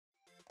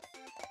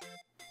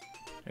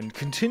And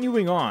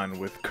continuing on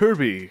with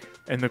Kirby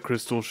and the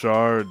Crystal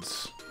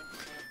Shards.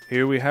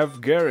 Here we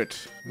have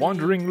Garrett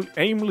wandering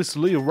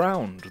aimlessly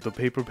around the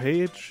paper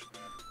page,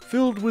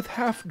 filled with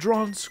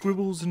half-drawn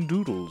scribbles and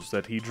doodles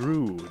that he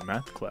drew in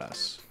math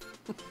class.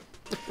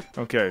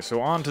 Okay,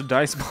 so on to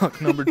dice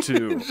block number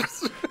 2.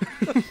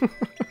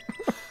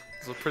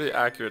 It's a pretty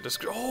accurate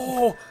description.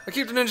 Oh, I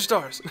keep the ninja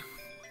stars.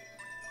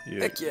 Yeah,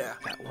 Heck yeah.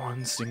 that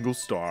one single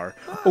star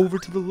over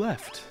to the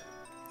left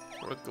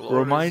What a glorious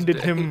reminded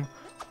day. him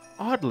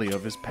oddly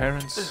of his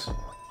parents.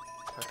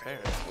 My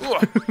parents.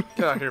 Ooh,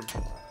 get out here,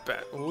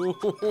 bat. Ooh.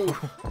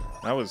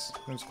 That was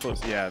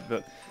close. Yeah,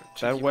 that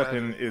Cheeky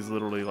weapon bastard. is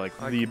literally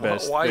like Like, the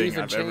best why thing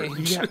even I've ever.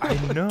 change? Yeah,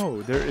 I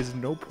know. There is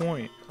no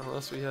point.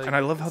 Unless we had. And I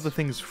love how the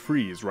things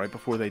freeze right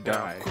before they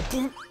die.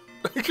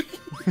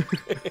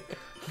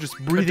 Just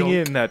breathing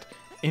in that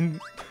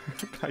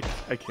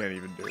I can't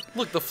even do it.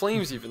 Look, the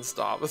flames even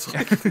stop. It's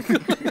like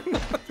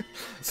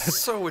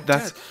so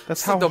That's intense. that's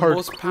It's how like the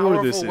most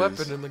hardcore this powerful is.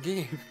 weapon in the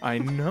game. I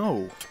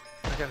know.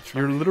 I gotta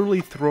try. You're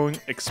literally throwing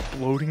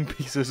exploding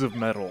pieces of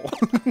metal.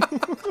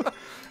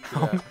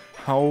 Yeah.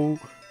 How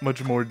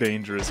much more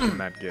dangerous can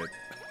that get?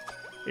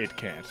 It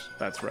can't.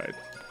 That's right.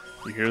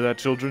 You hear that,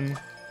 children?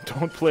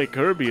 Don't play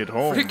Kirby at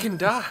home. Freaking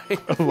die.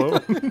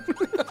 Alone.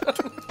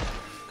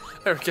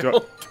 There we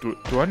go.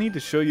 Do I need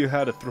to show you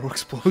how to throw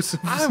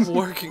explosives? I'm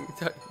working.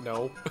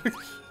 No.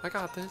 I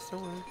got this.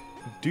 Don't worry.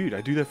 Dude,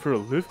 I do that for a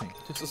living.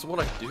 This is what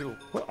I do.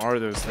 What are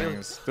those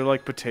things? They're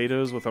like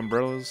potatoes with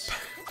umbrellas.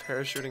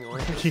 Parachuting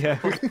oranges. Yeah,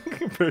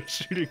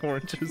 parachuting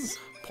oranges.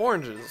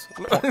 Oranges.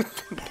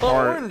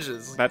 Par-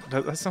 Oranges.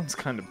 That sounds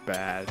kind of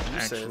bad, You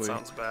say actually. it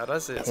sounds bad. I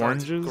say it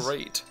Oranges? sounds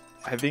great.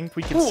 I think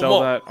we can Ooh, sell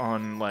whoa. that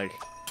on like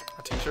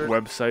A t-shirt.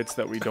 websites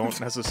that we don't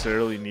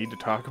necessarily need to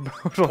talk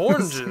about. honestly.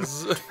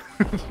 Oranges.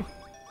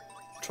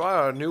 Try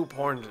our new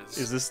oranges.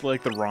 Is this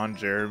like the Ron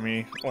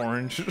Jeremy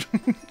orange?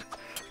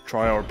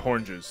 Try our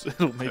oranges.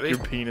 It'll make your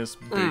penis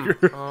bigger.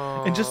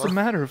 In just a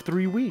matter of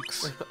 3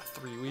 weeks.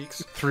 3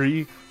 weeks.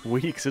 3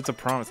 weeks. It's a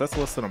promise. That's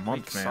less than a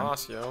month, Weak man.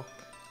 sauce, yo.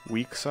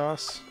 Weak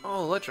sauce?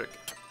 Oh, electric.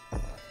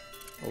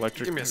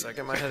 Electric. Give me a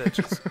second. My head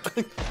itches.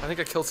 I think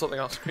I killed something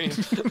off screen.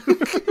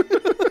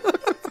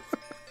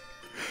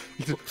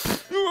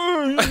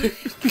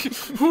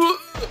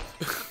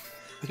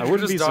 I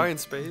wouldn't just be die in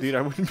space. Dude,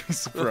 I wouldn't be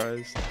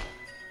surprised.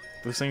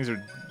 Those things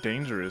are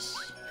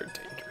dangerous. You're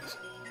dangerous.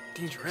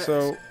 Dangerous.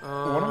 So,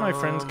 one of my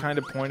friends kind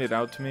of pointed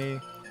out to me,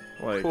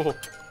 like, Cool.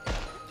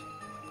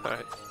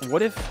 Alright.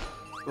 what if,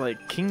 like,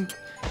 okay, King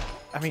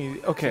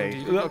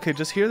Dedede? okay,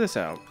 just hear this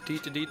out. D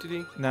to D to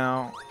D.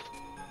 Now,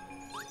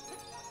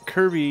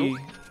 Kirby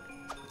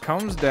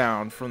comes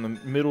down from the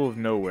middle of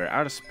nowhere,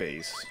 out of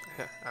space.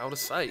 Yeah, out of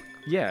sight.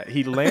 Yeah,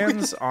 he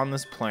lands on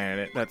this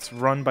planet that's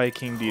run by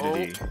King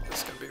Dedede. Oh,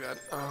 this is gonna be bad.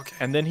 Oh, okay.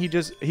 And then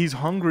he's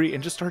hungry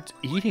and just starts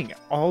eating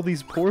all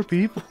these poor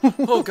people.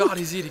 Oh god,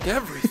 he's eating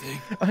everything.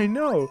 I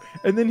know.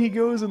 And then he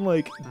goes and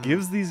like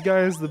gives these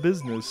guys the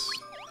business.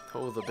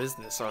 Oh, the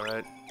business,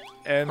 alright.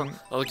 And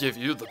I'll give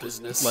you the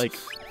business. like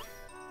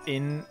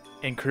in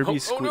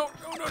Kirby's Oh no.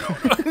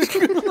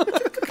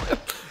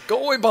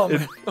 Go away,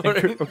 bomber.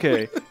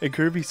 okay, in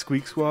Kirby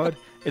Squeak Squad,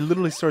 it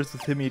literally starts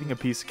with him eating a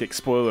piece of cake.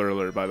 Spoiler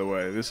alert, by the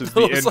way. This is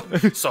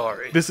the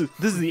Sorry. This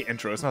is the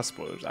intro. It's not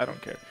spoilers. I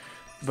don't care.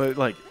 But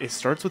like, it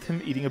starts with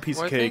him eating a piece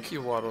Why of cake, thank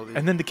you, Waddle Dee.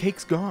 and then the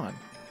cake's gone,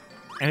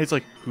 and it's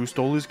like, who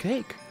stole his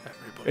cake?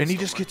 Everybody And he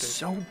stole just my gets cake.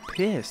 so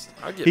pissed.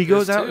 I'd get He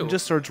goes pissed out too. and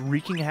just starts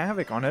wreaking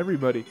havoc on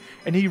everybody.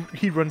 And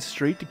he runs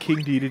straight to King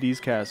Dedede's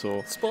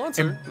castle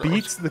Sponsor. and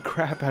beats the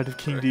crap out of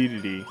King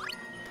Dedede.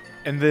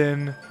 And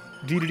then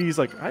Dedede's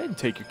like, I didn't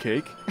take your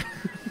cake.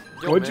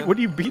 Yo, what man. are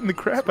you beating the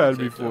crap my out of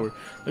me cake, for? though.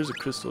 There's a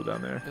crystal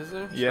down there. Is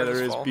there? Yeah, Should I there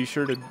just is. fall? Be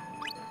sure to...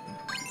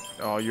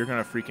 Oh, you're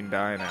gonna freaking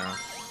die now.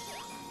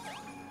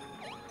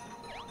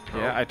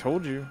 Yeah, I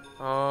told you.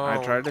 Oh,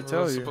 I tried to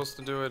tell was you. supposed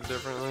to do it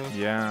differently.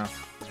 Yeah.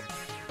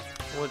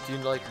 What, do you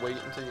like wait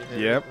until you hit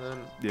Yep, it? Then?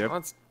 yep.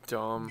 That's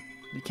dumb.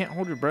 You can't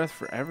hold your breath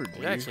forever,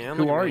 dude. Yeah, I can.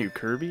 Who Look at are me. you,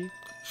 Kirby?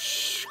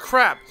 Shh,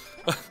 crap!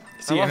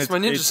 See, I and lost my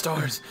ninja it's-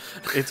 stars.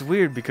 It's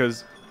weird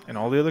because in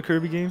all the other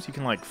Kirby games, you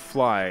can, like,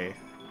 fly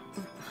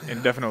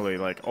indefinitely,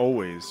 like,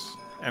 always.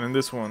 And in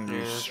this one, you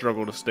Yeah.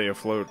 struggle to stay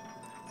afloat.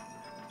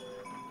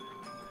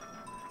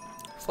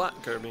 Flat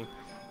Kirby.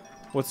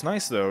 What's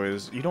nice, though,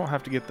 is you don't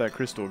have to get that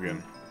crystal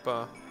again.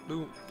 Ba,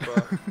 boop,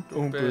 ba,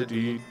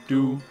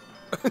 Oompa-dee-doo.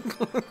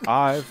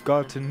 I've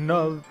got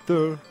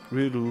another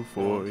riddle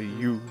for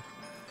you.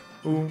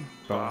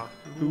 Oompa,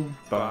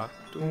 oompa,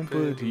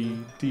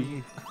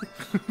 oompa-dee-dee.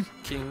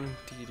 King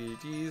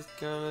DDD's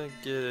gonna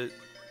get it.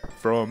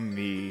 From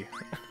me.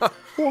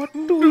 What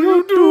do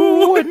you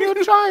do when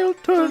your child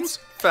turns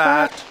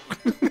Fat.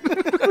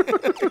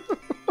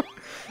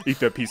 Eat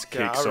that piece of cake,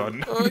 Got son.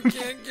 him. Oh, I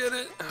can't get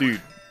it.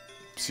 Dude,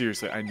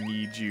 seriously, I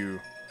need you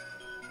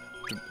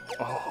to...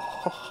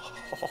 Oh.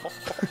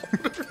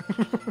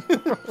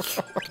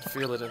 I can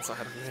feel it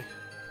inside of me.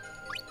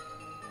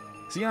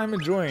 See, I'm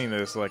enjoying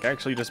this, like,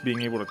 actually just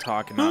being able to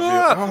talk and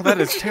not be... Oh, that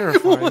is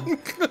terrifying.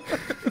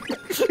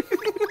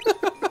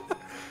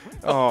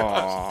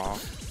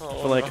 Aww.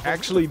 Oh, But like no.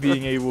 actually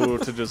being able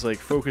to just like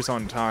focus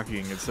on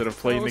talking instead of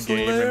playing the was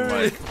game and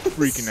like hilarious.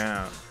 freaking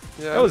out.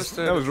 Yeah,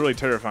 That was really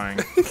terrifying.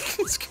 It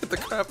scared the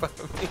crap out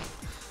of me.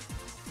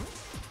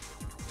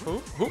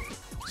 Oh.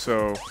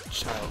 So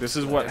Child this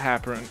is what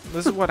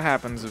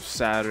happens if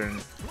Saturn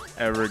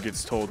ever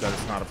gets told that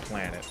it's not a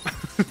planet.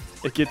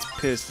 It gets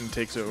pissed and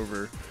takes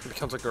over. It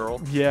becomes a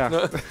girl.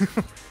 Yeah.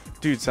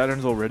 Dude,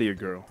 Saturn's already a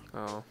girl.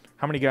 Oh.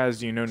 How many guys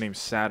do you know named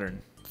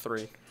Saturn?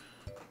 3.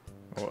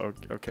 Well,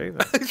 okay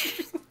then.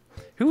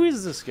 Who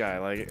is this guy?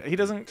 Like, he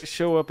doesn't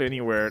show up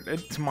anywhere,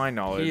 to my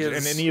knowledge,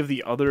 in any of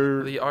the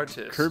other The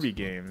artist. Kirby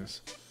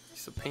games.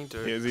 He's a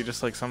painter. Is he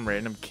just like some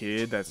random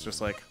kid that's just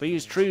like,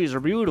 these trees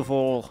are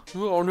beautiful.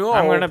 Oh no!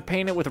 I'm gonna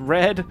paint it with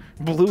red,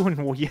 blue, and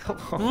yellow.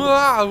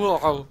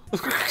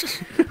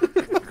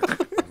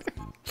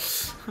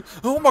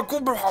 Oh my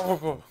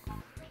god!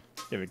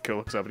 Yeah, the kid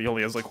looks up and he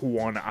only has like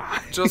one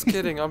eye. Just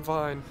kidding, I'm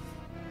fine.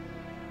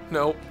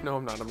 No,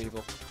 I'm not. I'm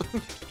evil.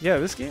 Yeah,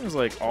 this game is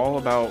like all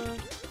about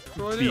What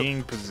do I do?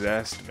 being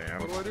possessed, man.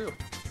 What do I do?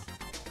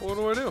 What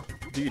do I do?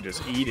 Dude,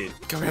 just eat it.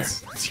 Come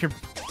That's your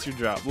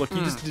job. Look, you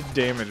just did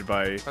damage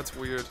by That's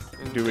weird.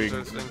 doing.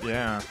 Interesting.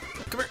 Yeah.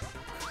 Come here.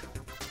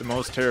 The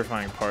most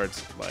terrifying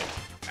part's like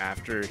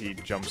after he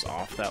jumps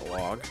off that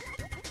log.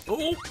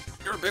 Oh,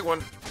 you're a big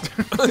one.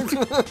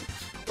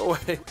 Go away.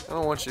 I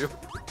don't want you.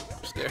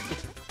 I'm scared.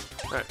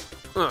 Alright.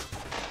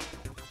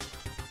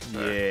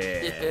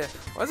 Yeah. Yeah.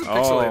 Why is it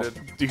pixelated?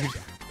 Oh, dude,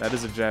 that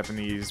is a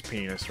Japanese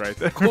penis right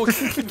there. Oh,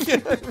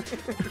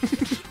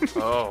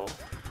 oh.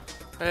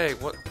 Hey,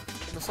 what?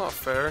 That's not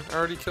fair. I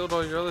already killed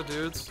all your other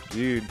dudes.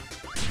 Dude.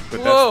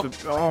 But Whoa.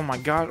 that's the. Oh my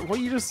god, what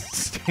you just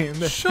stand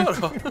there?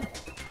 Shut up.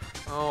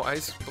 Oh,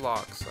 ice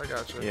blocks. I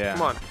gotcha. Yeah.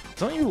 Come on.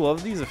 Don't you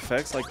love these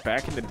effects? Like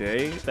back in the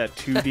day, that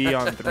 2D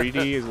on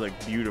 3D is like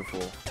beautiful.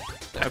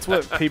 That's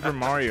what Paper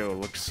Mario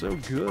looks so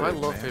good. I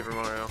love man. Paper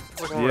Mario.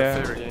 It's like one of Yeah.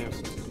 my favorite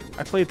games.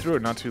 I played through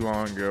it not too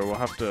long ago. We'll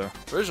have to.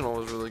 Original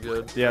was really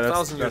good. Yeah,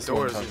 that's 1,000 Year the one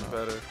Door I'm is talking even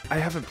about. better. I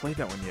haven't played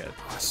that one yet.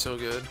 Oh, it's so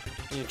good.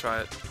 You need to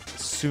try it.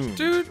 Soon.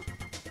 Dude,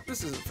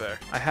 this isn't fair.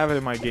 I have it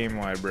in my game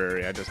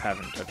library. I just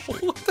haven't touched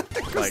it. What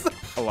the heck Like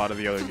was a lot of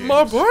the other games.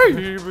 My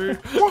baby!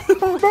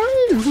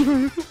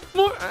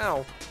 My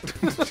ow.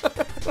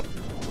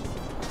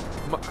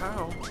 My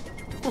ow.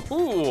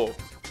 Ooh.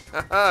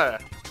 Haha.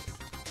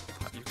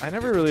 I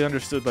never really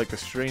understood like the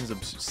strange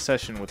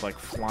obsession with like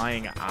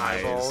flying eyes.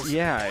 Eyeballs?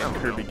 Yeah, I in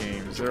don't Kirby know.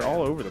 games. They're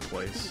all over the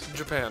place.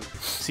 Japan.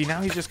 See, now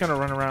he's just gonna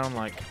run around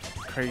like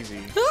crazy.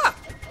 Ah!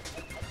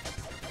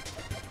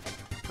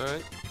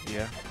 Alright,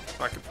 Yeah.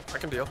 I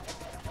can deal.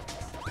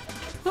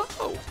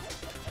 Oh!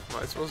 What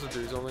am I supposed to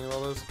do something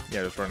about this?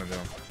 Yeah, just run into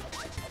him.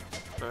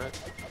 Alright.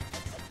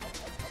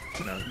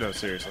 No,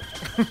 seriously.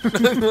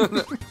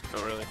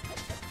 No, really.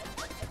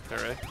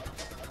 Alright.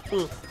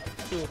 Come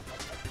here.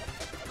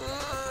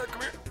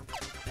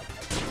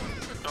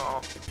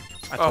 Oh.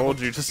 I told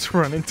you just to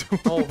run into him.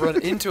 Oh,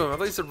 run into him. I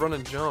thought you said run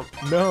and jump.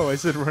 No, I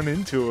said run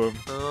into him.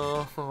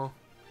 Oh.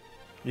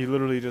 He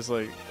literally just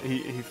like he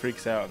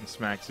freaks out and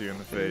smacks you in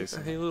the face.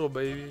 Hey, little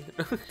baby.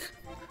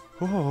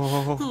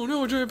 Oh. Oh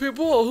no, a giant pink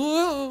ball.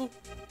 Whoa.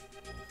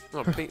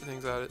 I'm gonna paint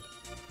things at it.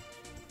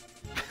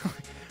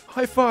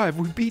 High five!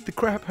 We beat the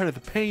crap out of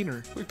the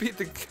painter. We beat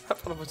the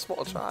crap out of a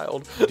small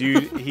child.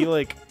 Dude, he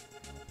like,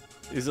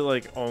 is it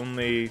like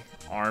only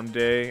arm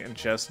day and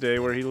chest day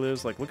where he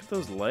lives? Like, look at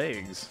those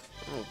legs.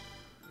 Oh,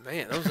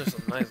 man, those are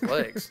some nice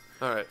legs.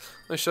 Alright,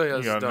 let me show you how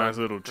You this is got done. nice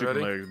little You chicken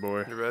ready? legs,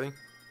 boy. You ready?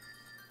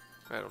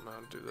 I don't know how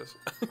to do this.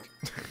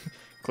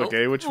 Click Oh.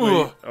 A which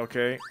way? Ugh.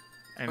 Okay.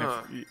 And if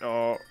you,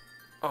 oh,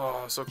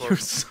 Oh, so you're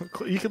close. so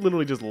close. You could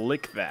literally just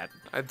lick that.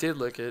 I did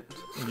lick it.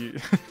 You,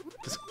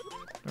 just,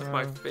 With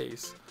my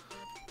face.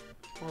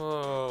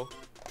 Whoa.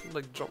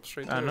 Like jump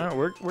straight through. I know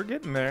we're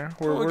getting there.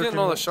 We're working getting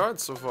all the on-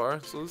 shards so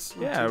far, so this is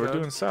not Yeah, too we're bad.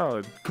 doing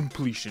solid.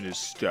 Completionist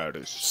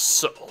status.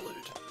 Solid.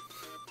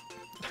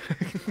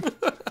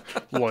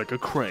 Like a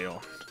crayon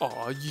Aw,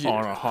 on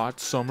yeah. a hot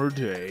summer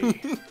day.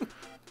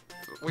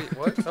 Wait,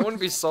 what? That wouldn't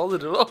be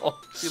solid at all.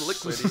 It'd be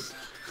liquidy.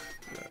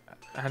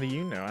 How do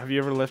you know? Have you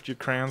ever left your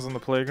crayons on the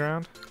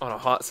playground? On a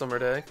hot summer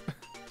day?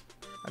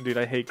 Dude,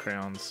 I hate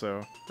crayons,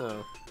 so...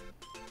 Oh.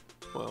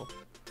 Well.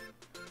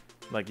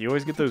 Like, you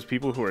always get those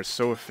people who are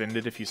so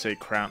offended if you say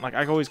crown. Like,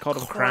 I always called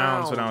them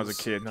crowns when I was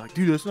a kid. And they're like,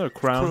 dude, that's not a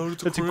crown.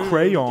 That's a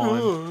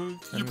crayon.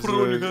 You And put it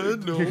on your so-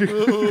 head?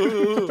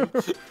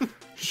 No.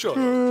 Shut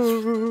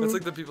up. That's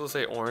like the people who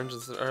say orange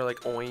instead, or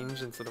like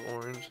orange instead of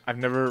orange. I've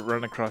never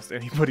run across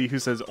anybody who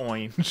says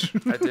orange.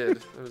 I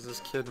did. There was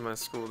this kid in my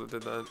school that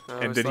did that.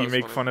 And did he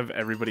make fun of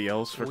everybody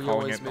else for we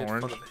calling always it made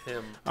orange? fun of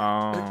him.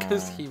 Oh.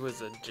 Because he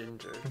was a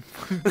ginger.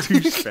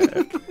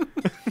 Douchebag.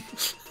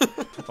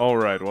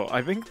 Alright, well,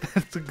 I think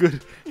that's a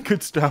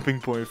good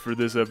stopping point for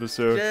this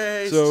episode.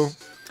 Yay! So,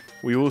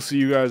 we will see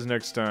you guys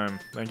next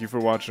time. Thank you for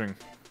watching.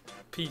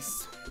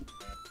 Peace.